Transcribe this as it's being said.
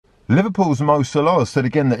Liverpool's Mo Salah said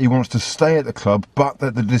again that he wants to stay at the club, but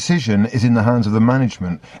that the decision is in the hands of the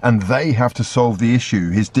management and they have to solve the issue.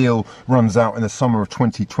 His deal runs out in the summer of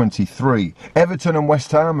 2023. Everton and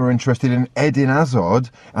West Ham are interested in Eden Hazard,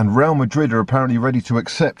 and Real Madrid are apparently ready to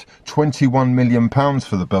accept £21 million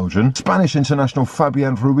for the Belgian. Spanish international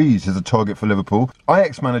Fabian Ruiz is a target for Liverpool.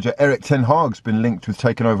 Ajax manager Erik ten Hag's been linked with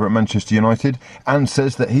taking over at Manchester United and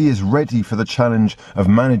says that he is ready for the challenge of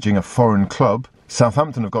managing a foreign club.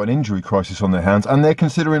 Southampton have got an injury crisis on their hands and they're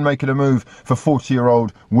considering making a move for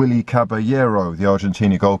 40-year-old Willy Caballero. The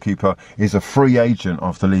Argentina goalkeeper is a free agent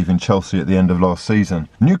after leaving Chelsea at the end of last season.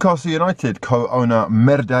 Newcastle United co-owner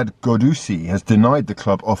Mehrdad Ghodussi has denied the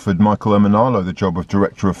club offered Michael Emenalo the job of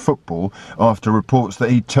director of football after reports that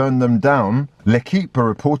he turned them down. L'Equipe are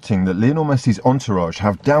reporting that Lionel Messi's entourage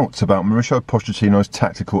have doubts about Mauricio Pochettino's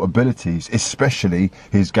tactical abilities, especially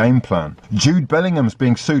his game plan. Jude Bellingham's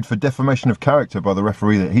being sued for defamation of character by the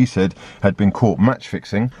referee that he said had been caught match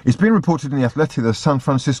fixing. It's been reported in The Athletic that San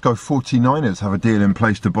Francisco 49ers have a deal in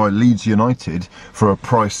place to buy Leeds United for a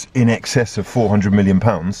price in excess of £400 million.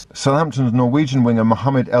 Southampton's Norwegian winger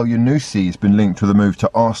Mohamed El Yunusi has been linked with a move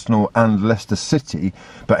to Arsenal and Leicester City,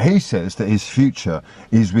 but he says that his future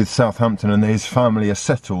is with Southampton and his family are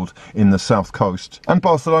settled in the south coast. And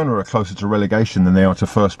Barcelona are closer to relegation than they are to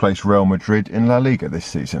first place Real Madrid in La Liga this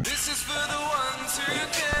season.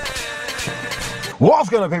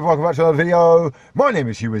 What's going on, people? Welcome back to another video. My name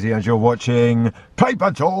is hughwizzy and you're watching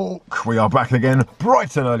Paper Talk. We are back again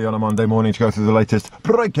bright and early on a Monday morning to go through the latest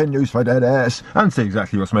breaking news for deadass and see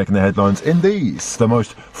exactly what's making the headlines in these, the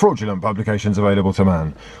most fraudulent publications available to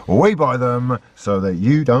man. We buy them so that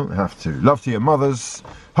you don't have to. Love to your mothers.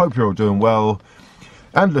 Hope you're all doing well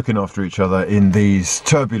and looking after each other in these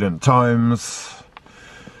turbulent times.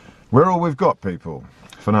 We're all we've got, people.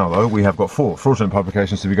 For now, though, we have got 4 fraudulent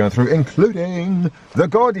publications to be going through, including The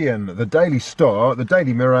Guardian, The Daily Star, The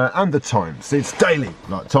Daily Mirror, and The Times. It's daily,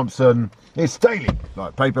 like Thompson. It's daily,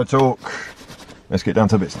 like Paper Talk. Let's get down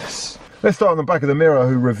to business. Let's start on the back of the Mirror,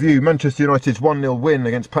 who review Manchester United's 1-0 win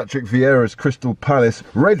against Patrick Vieira's Crystal Palace.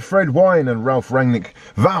 Red Fred wine and Ralf Rangnick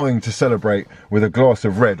vowing to celebrate with a glass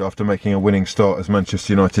of red after making a winning start as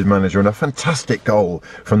Manchester United manager, and a fantastic goal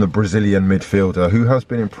from the Brazilian midfielder, who has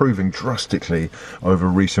been improving drastically over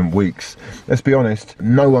recent weeks. Let's be honest,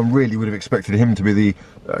 no one really would have expected him to be the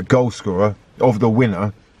goal scorer of the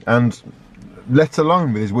winner, and let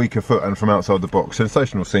alone with his weaker foot and from outside the box.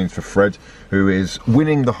 Sensational scenes for Fred, who is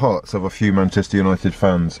winning the hearts of a few Manchester United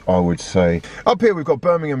fans, I would say. Up here we've got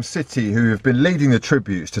Birmingham City, who have been leading the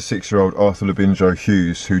tributes to 6-year-old Arthur Lubinjo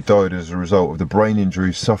Hughes, who died as a result of the brain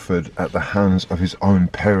injuries suffered at the hands of his own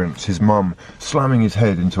parents. His mum slamming his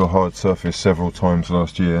head into a hard surface several times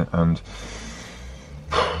last year, and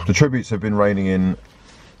the tributes have been raining in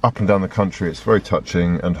up and down the country. It's very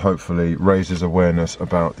touching and hopefully raises awareness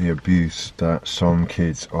about the abuse that some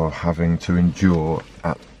kids are having to endure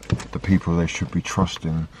at the people they should be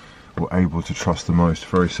trusting or able to trust the most.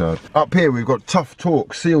 Very sad. Up here we've got tough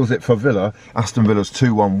talk seals it for Villa. Aston Villa's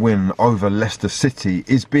 2-1 win over Leicester City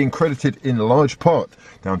is being credited in large part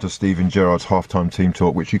down to Steven Gerrard's half-time team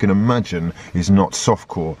talk, which you can imagine is not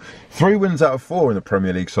softcore. 3 wins out of 4 in the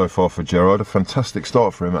Premier League so far for Gerrard. A fantastic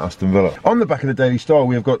start for him at Aston Villa. On the back of the Daily Star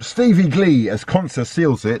we have got Stevie Glee as Konsa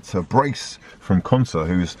seals it. A brace from Konsa,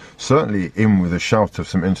 who's certainly in with a shout of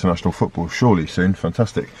some international football surely soon.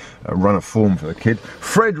 Fantastic run of form for the kid.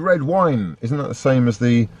 Fred Red Wine, isn't that the same as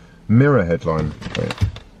the Mirror headline?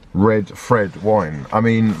 Red Fred Wine. I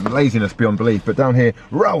mean, laziness beyond belief. But down here,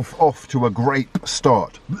 Ralph off to a great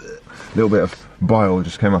start. A little bit of bile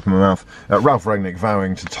just came up in my mouth. Ralf Rangnick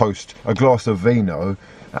vowing to toast a glass of vino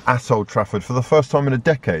at Old Trafford for the first time in a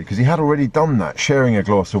decade, because he had already done that, sharing a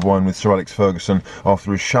glass of wine with Sir Alex Ferguson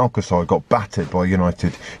after his Schalke side got battered by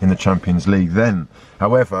United in the Champions League then.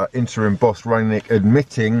 However, interim boss Rangnick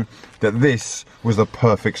admitting that this was the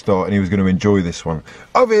perfect start and he was going to enjoy this one.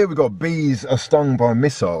 Over here we've got bees are stung by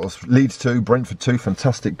missiles. Leeds 2, Brentford 2,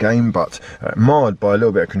 fantastic game, but marred by a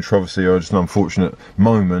little bit of controversy or just an unfortunate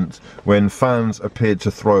moment when fans appeared to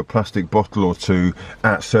throw a plastic bottle or two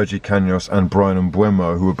at Sergi Canos and Brian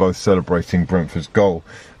Mbeumo, who were both celebrating Brentford's goal.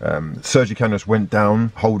 Sergi Canos went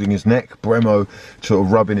down holding his neck, Mbeumo sort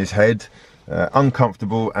of rubbing his head.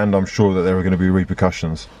 Uncomfortable, and I'm sure that there are going to be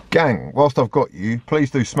repercussions. Gang, whilst I've got you,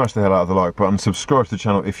 please do smash the hell out of the like button, subscribe to the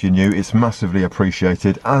channel if you're new, it's massively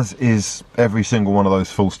appreciated, as is every single one of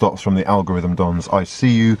those full stops from the algorithm dons. I see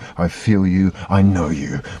you, I feel you, I know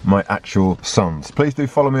you, my actual sons. Please do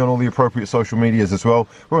follow me on all the appropriate social medias as well.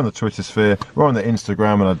 We're on the Twitter sphere, we're on the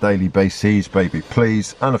Instagram on a daily basis, baby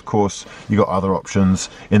please, and of course you got other options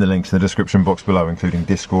in the links in the description box below, including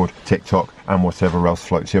Discord, TikTok, and whatever else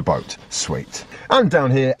floats your boat. Sweet. And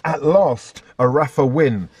down here, at last, a Rafa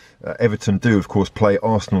win. Everton do, of course, play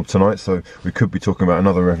Arsenal tonight, so we could be talking about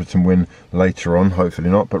another Everton win later on, hopefully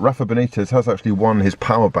not. But Rafa Benitez has actually won his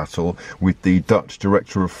power battle with the Dutch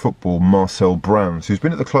director of football, Marcel Brands, who's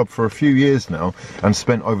been at the club for a few years now and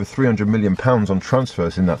spent over £300 million on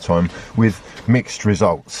transfers in that time with mixed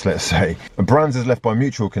results, let's say. Brands is left by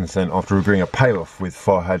mutual consent after agreeing a payoff with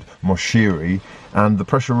Farhad Moshiri, and the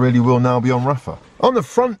pressure really will now be on Rafa. On the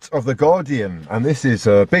front of The Guardian, and this is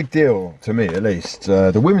a big deal to me at least,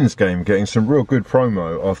 the women's game getting some real good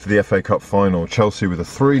promo after the FA Cup final. Chelsea with a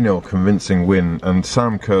 3-0 convincing win, and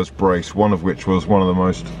Sam Kerr's brace, one of which was one of the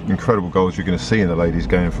most incredible goals you're going to see in the ladies'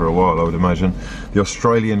 game for a while, I would imagine. The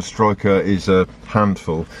Australian striker is a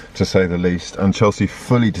handful, to say the least, and Chelsea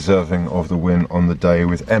fully deserving of the win on the day,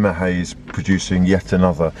 with Emma Hayes producing yet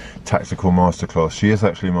another tactical masterclass. She is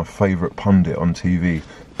actually my favourite pundit on TV,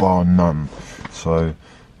 bar none. So,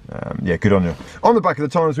 yeah, good on you. On the back of the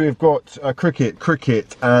Times, we've got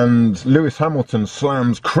cricket, and Lewis Hamilton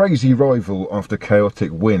slams crazy rival after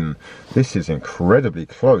chaotic win. This is incredibly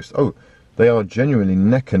close. Oh, they are genuinely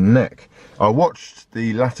neck and neck. I watched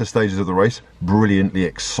the latter stages of the race, brilliantly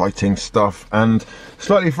exciting stuff, and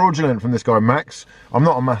slightly fraudulent from this guy Max. I'm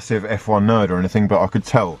not a massive F1 nerd or anything, but I could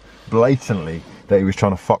tell blatantly that he was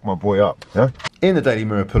trying to fuck my boy up. Yeah? In the Daily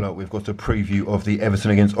Mirror pull-up, we've got a preview of the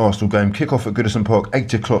Everton against Arsenal game. Kick-off at Goodison Park,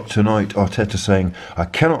 8 o'clock tonight. Arteta saying, I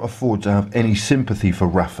cannot afford to have any sympathy for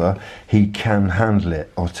Rafa. He can handle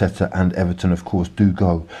it. Arteta and Everton, of course, do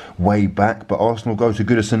go way back, but Arsenal go to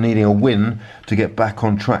Goodison needing a win to get back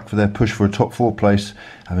on track for their push for a top 4 place,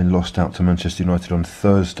 having lost out to Manchester United on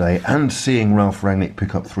Thursday, and seeing Ralf Rangnick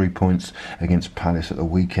pick up 3 points against Palace at the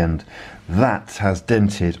weekend. That has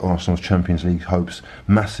dented Arsenal's Champions League hopes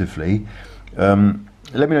massively.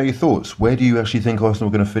 Let me know your thoughts. Where do you actually think Arsenal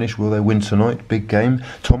are going to finish? Will they win tonight? Big game.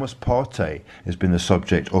 Thomas Partey has been the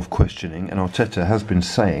subject of questioning, and Arteta has been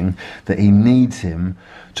saying that he needs him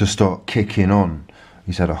to start kicking on.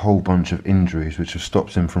 He's had a whole bunch of injuries which have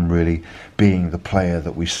stopped him from really being the player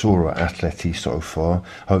that we saw at Atleti so far.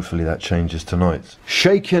 Hopefully that changes tonight.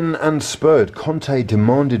 Shaken and spurred, Conte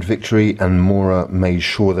demanded victory and Mora made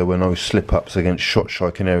sure there were no slip-ups against shot-shy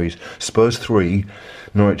Canaries. Spurs 3,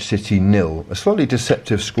 Norwich City 0. A slightly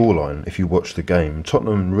deceptive scoreline if you watch the game.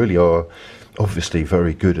 Tottenham really are obviously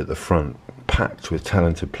very good at the front, packed with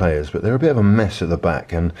talented players, but they're a bit of a mess at the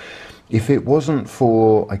back, and if it wasn't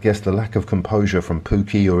for, I guess, the lack of composure from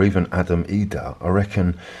Poch or even Adam Ida, I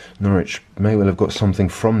reckon Norwich may well have got something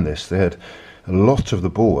from this. They had a lot of the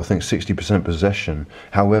ball, I think 60% possession.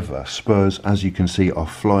 However, Spurs, as you can see, are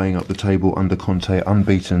flying up the table under Conte,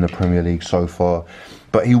 unbeaten in the Premier League so far.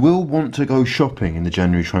 But he will want to go shopping in the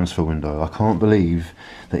January transfer window. I can't believe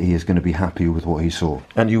that he is going to be happy with what he saw.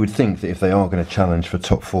 And you would think that if they are going to challenge for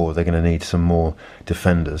top 4, they're going to need some more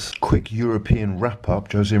defenders. Quick European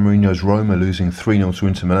wrap-up. Jose Mourinho's Roma losing 3-0 to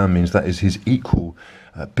Inter Milan means that is his equal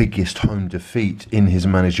biggest home defeat in his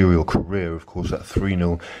managerial career. Of course, that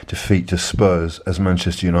 3-0 defeat to Spurs as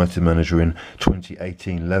Manchester United manager in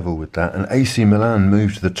 2018 level with that. And AC Milan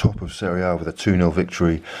moved to the top of Serie A with a 2-0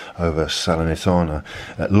 victory over Salernitana.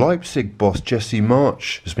 Leipzig boss Jesse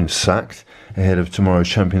March has been sacked ahead of tomorrow's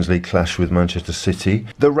Champions League clash with Manchester City.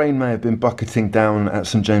 The rain may have been bucketing down at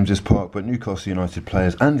St James's Park, but Newcastle United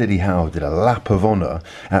players and Eddie Howe did a lap of honour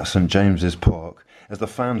at St James's Park as the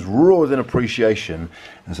fans roared in appreciation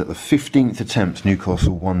as at the 15th attempt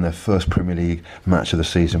Newcastle won their first Premier League match of the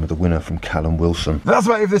season with a winner from Callum Wilson. That's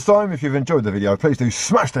about it for this time. If you've enjoyed the video, please do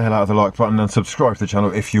smash the hell out of the like button and subscribe to the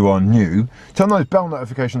channel if you are new. Turn those bell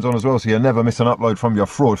notifications on as well so you never miss an upload from your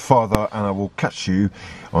fraud father, and I will catch you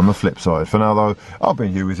on the flip side. For now though, I've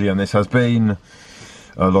been hughwizzy and this has been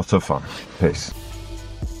a lot of fun. Peace.